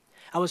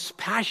 I was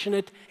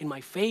passionate in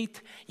my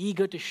faith,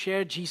 eager to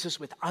share Jesus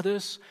with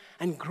others,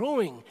 and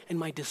growing in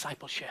my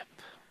discipleship.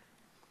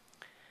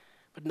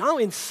 But now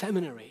in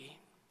seminary,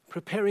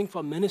 preparing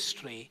for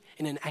ministry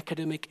in an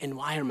academic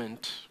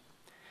environment,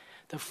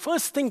 the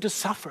first thing to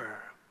suffer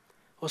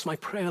was my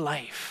prayer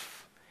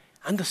life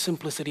and the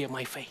simplicity of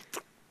my faith.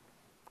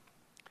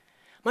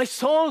 My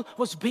soul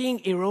was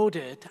being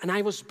eroded and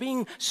I was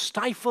being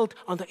stifled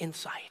on the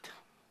inside.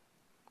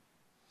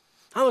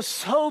 I was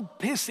so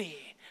busy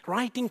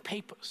writing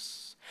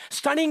papers,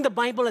 studying the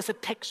Bible as a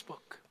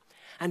textbook,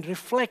 and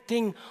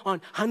reflecting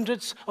on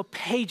hundreds of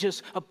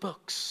pages of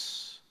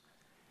books,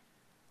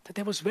 that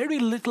there was very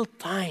little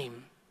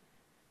time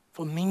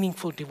for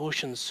meaningful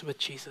devotions with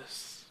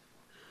Jesus.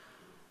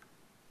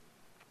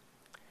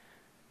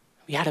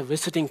 We had a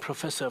visiting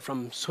professor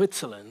from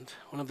Switzerland,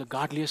 one of the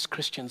godliest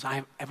Christians I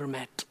have ever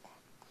met.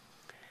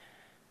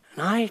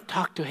 And I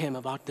talked to him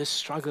about this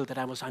struggle that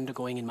I was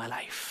undergoing in my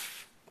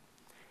life.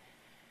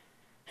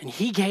 And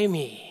he gave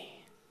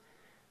me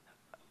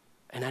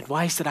an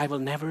advice that I will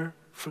never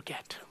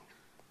forget.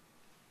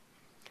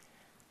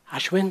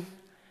 Ashwin,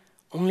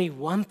 only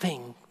one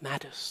thing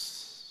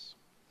matters.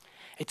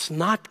 It's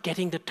not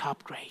getting the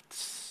top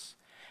grades.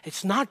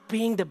 It's not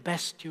being the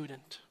best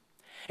student.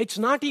 It's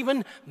not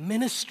even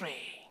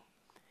ministry.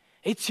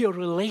 It's your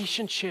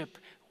relationship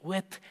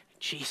with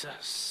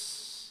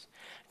Jesus.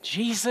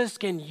 Jesus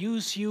can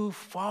use you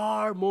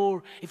far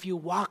more if you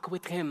walk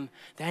with Him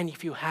than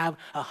if you have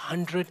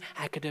 100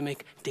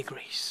 academic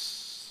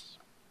degrees.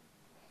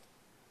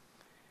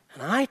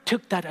 And I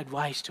took that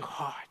advice to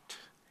heart.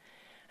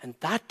 And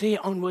that day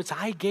onwards,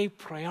 I gave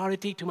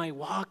priority to my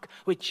walk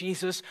with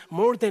Jesus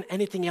more than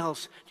anything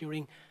else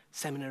during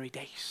seminary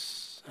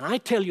days. And I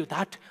tell you,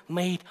 that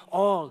made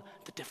all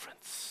the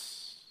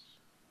difference.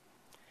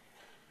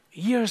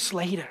 Years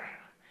later,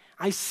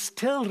 I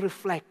still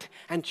reflect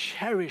and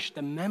cherish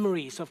the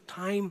memories of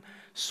time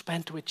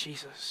spent with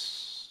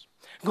Jesus.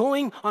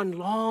 Going on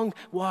long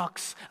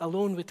walks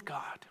alone with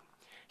God.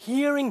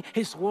 Hearing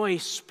His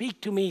voice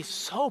speak to me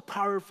so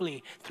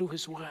powerfully through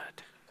His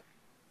Word.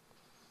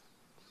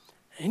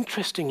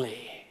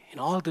 Interestingly, in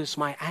all this,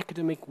 my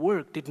academic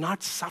work did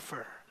not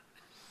suffer.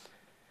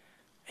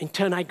 In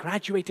turn, I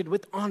graduated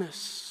with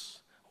honors,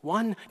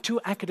 won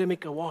 2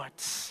 academic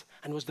awards,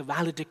 and was the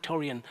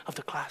valedictorian of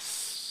the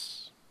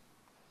class.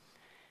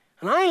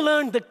 And I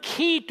learned the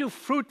key to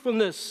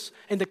fruitfulness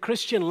in the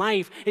Christian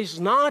life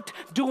is not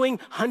doing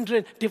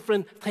 100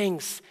 different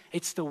things.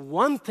 It's the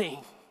one thing,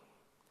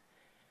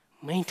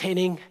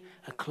 maintaining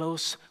a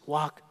close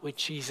walk with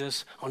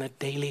Jesus on a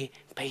daily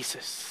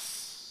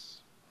basis.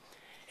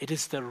 It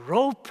is the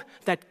rope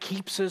that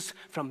keeps us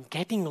from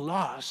getting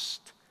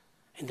lost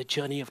in the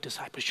journey of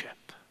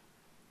discipleship.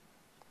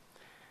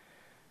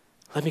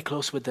 Let me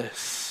close with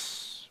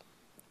this.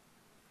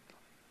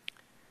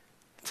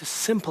 It's a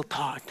simple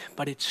thought,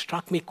 but it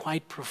struck me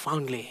quite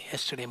profoundly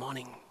yesterday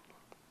morning.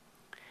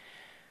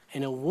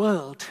 In a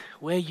world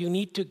where you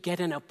need to get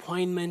an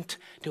appointment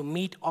to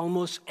meet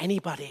almost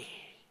anybody,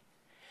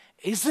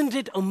 isn't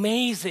it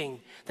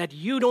amazing that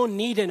you don't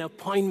need an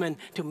appointment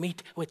to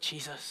meet with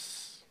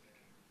Jesus?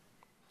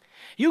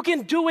 You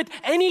can do it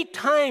any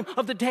time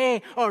of the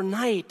day or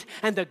night,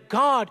 and the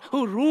God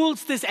who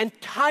rules this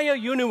entire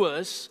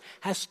universe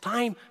has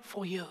time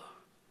for you.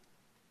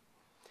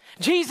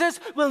 Jesus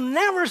will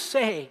never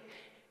say,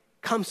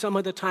 "Come some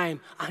other time,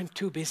 I'm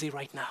too busy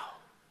right now."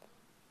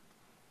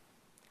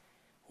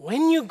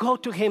 When you go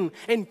to him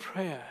in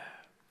prayer,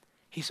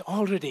 he's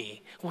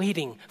already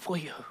waiting for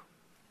you.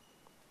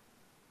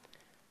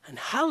 And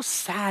how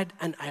sad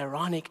and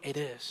ironic it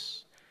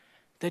is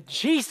that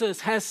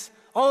Jesus has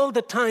all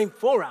the time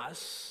for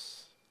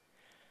us,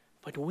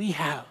 but we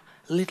have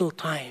little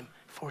time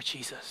for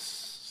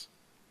Jesus.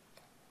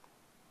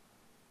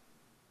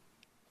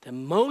 The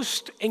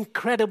most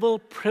incredible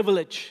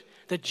privilege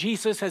that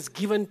Jesus has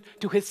given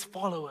to his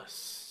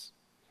followers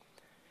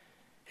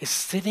is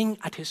sitting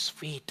at his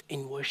feet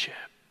in worship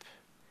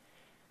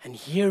and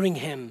hearing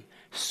him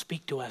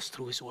speak to us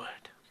through his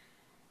word.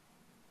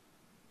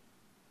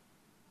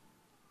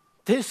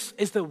 This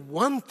is the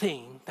one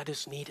thing that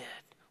is needed,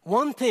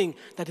 one thing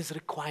that is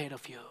required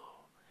of you.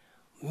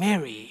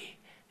 Mary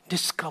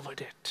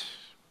discovered it.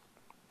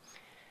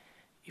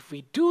 If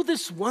we do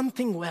this one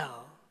thing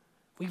well,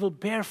 we will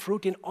bear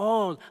fruit in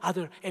all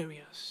other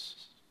areas.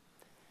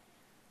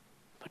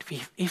 But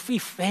if we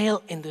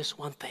fail in this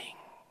one thing,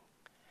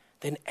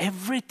 then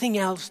everything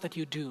else that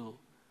you do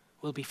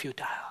will be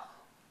futile.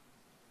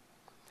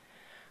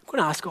 I'm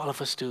going to ask all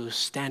of us to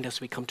stand as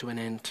we come to an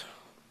end.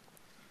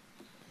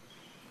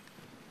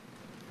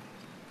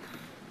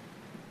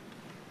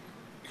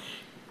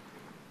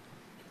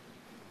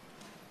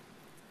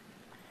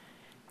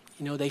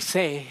 You know, they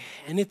say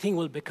anything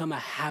will become a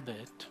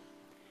habit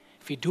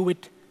if you do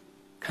it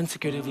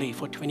consecutively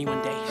for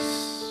 21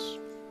 days.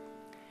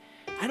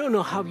 I don't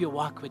know how your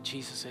walk with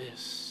Jesus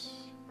is,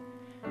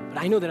 but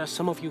I know there are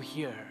some of you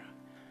here,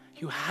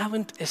 you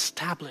haven't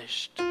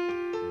established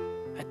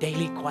a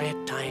daily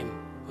quiet time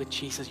with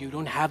Jesus. You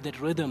don't have that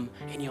rhythm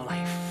in your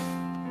life.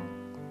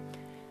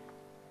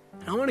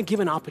 And I want to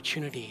give an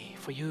opportunity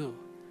for you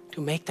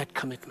to make that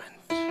commitment.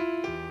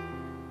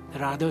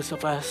 There are others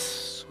of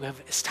us who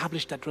have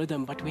established that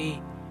rhythm, but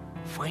we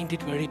find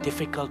it very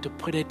difficult to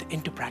put it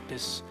into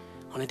practice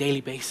on a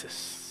daily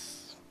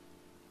basis.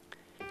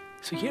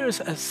 So here's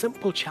a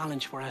simple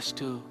challenge for us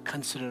to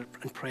consider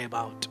and pray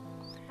about.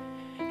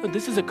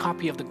 This is a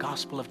copy of the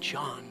Gospel of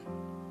John.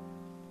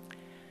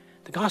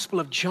 The Gospel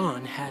of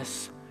John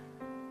has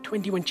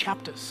 21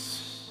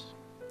 chapters.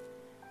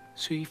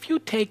 So if you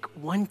take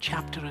one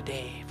chapter a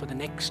day for the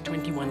next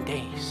 21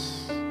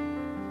 days,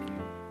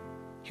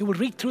 you will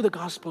read through the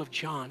Gospel of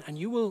John and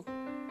you will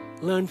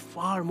learn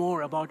far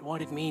more about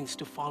what it means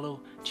to follow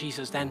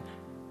Jesus than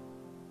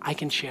I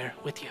can share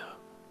with you.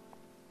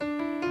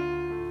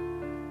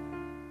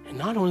 And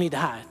not only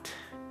that,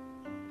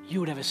 you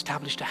would have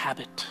established a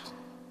habit.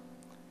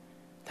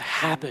 The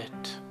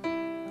habit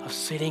of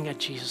sitting at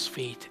Jesus'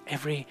 feet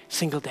every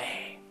single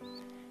day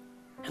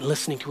and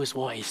listening to his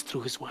voice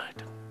through his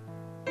word.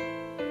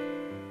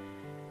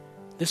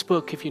 This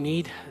book, if you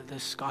need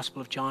this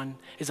Gospel of John,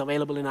 is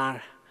available in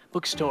our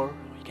bookstore.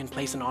 You can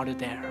place an order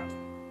there.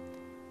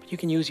 But you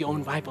can use your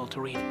own Bible to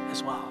read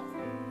as well.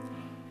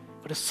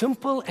 But a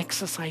simple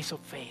exercise of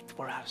faith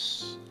for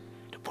us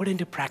to put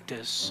into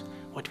practice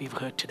what we've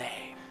heard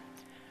today.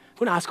 I'm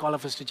going to ask all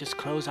of us to just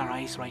close our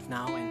eyes right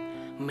now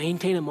and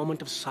maintain a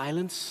moment of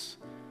silence,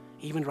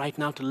 even right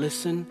now, to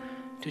listen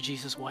to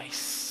Jesus'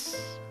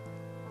 voice.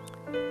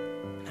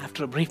 And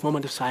after a brief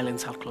moment of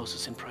silence, I'll close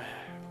us in prayer.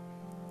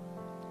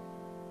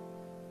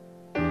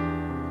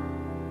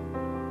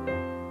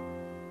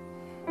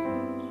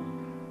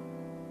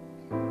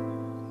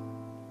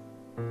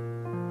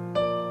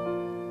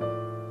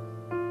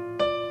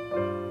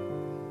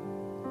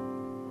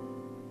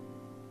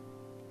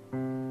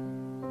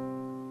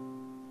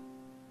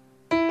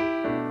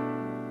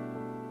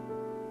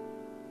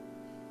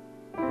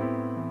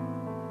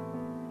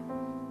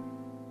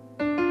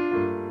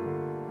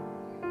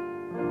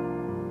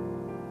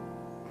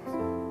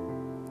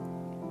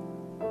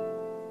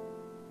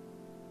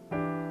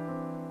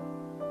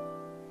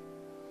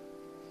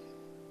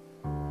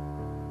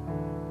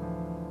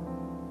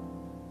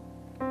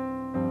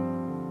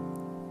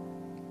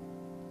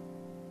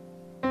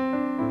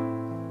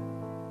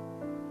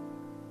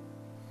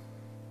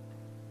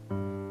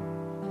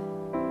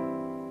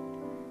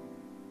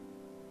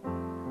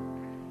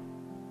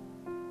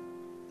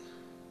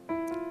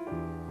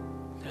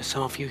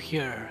 Some of you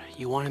here,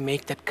 you want to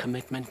make that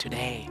commitment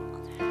today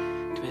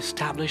to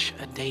establish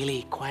a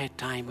daily quiet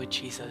time with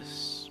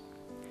Jesus.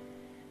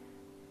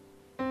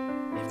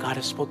 If God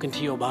has spoken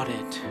to you about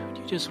it, would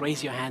you just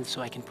raise your hand so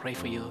I can pray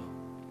for you?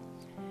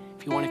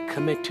 If you want to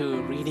commit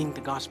to reading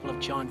the Gospel of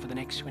John for the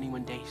next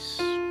 21 days,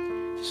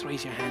 just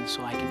raise your hand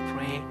so I can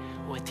pray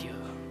with you.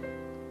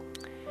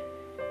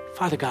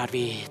 Father God,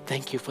 we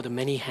thank you for the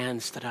many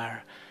hands that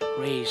are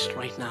raised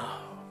right now.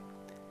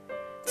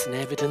 It's an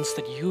evidence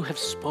that you have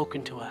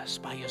spoken to us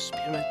by your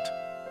Spirit.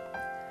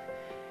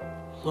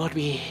 Lord,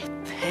 we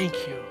thank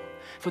you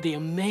for the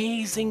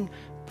amazing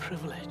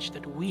privilege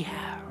that we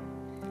have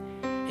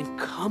in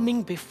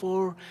coming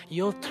before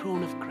your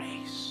throne of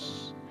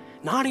grace,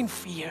 not in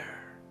fear,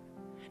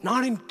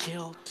 not in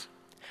guilt,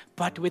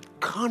 but with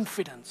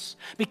confidence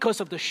because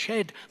of the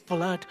shed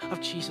blood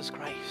of Jesus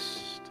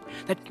Christ,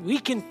 that we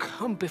can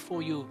come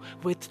before you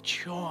with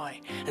joy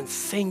and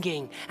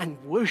singing and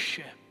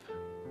worship,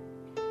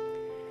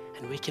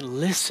 and we can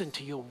listen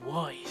to your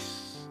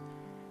voice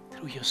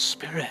through your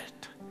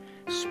Spirit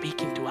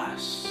speaking to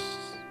us.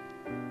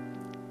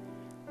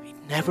 We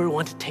never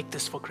want to take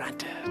this for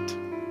granted.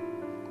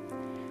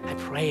 I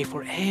pray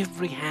for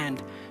every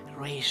hand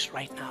raised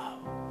right now.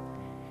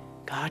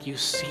 God, you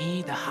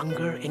see the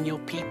hunger in your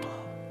people.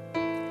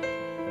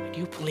 Would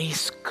you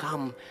please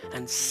come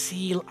and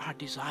seal our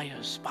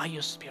desires by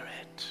your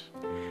Spirit?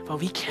 For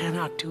we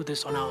cannot do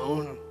this on our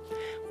own.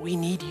 We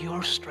need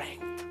your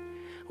strength.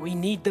 We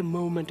need the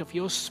movement of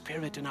your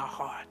Spirit in our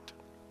heart.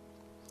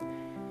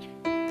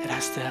 That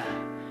as the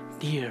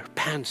deer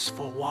pants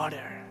for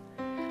water,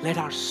 let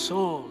our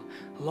soul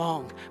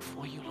long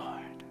for you,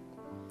 Lord.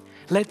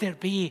 Let there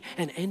be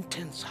an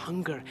intense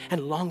hunger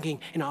and longing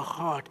in our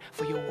heart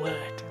for your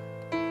word,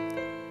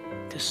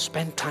 to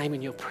spend time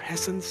in your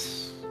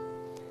presence,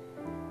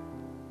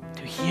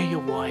 to hear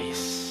your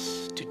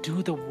voice, to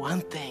do the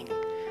one thing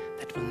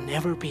that will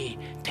never be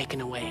taken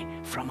away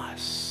from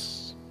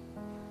us.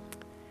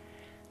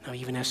 Now,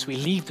 even as we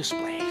leave this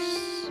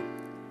place,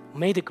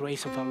 may the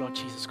grace of our Lord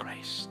Jesus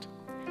Christ,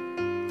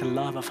 the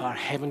love of our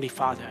Heavenly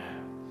Father,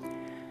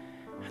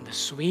 and the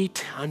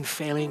sweet,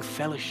 unfailing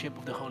fellowship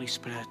of the Holy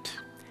Spirit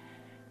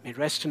may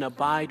rest and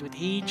abide with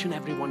each and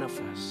every one of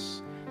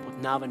us, both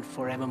now and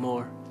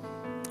forevermore.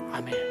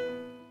 Amen.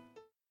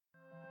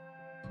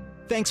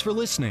 Thanks for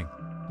listening.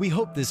 We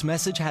hope this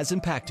message has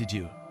impacted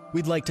you.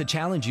 We'd like to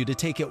challenge you to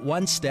take it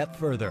one step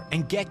further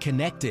and get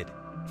connected.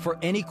 For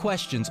any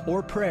questions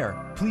or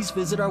prayer, please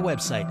visit our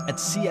website at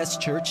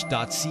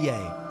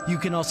cschurch.ca. You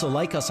can also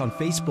like us on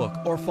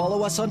Facebook or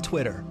follow us on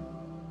Twitter.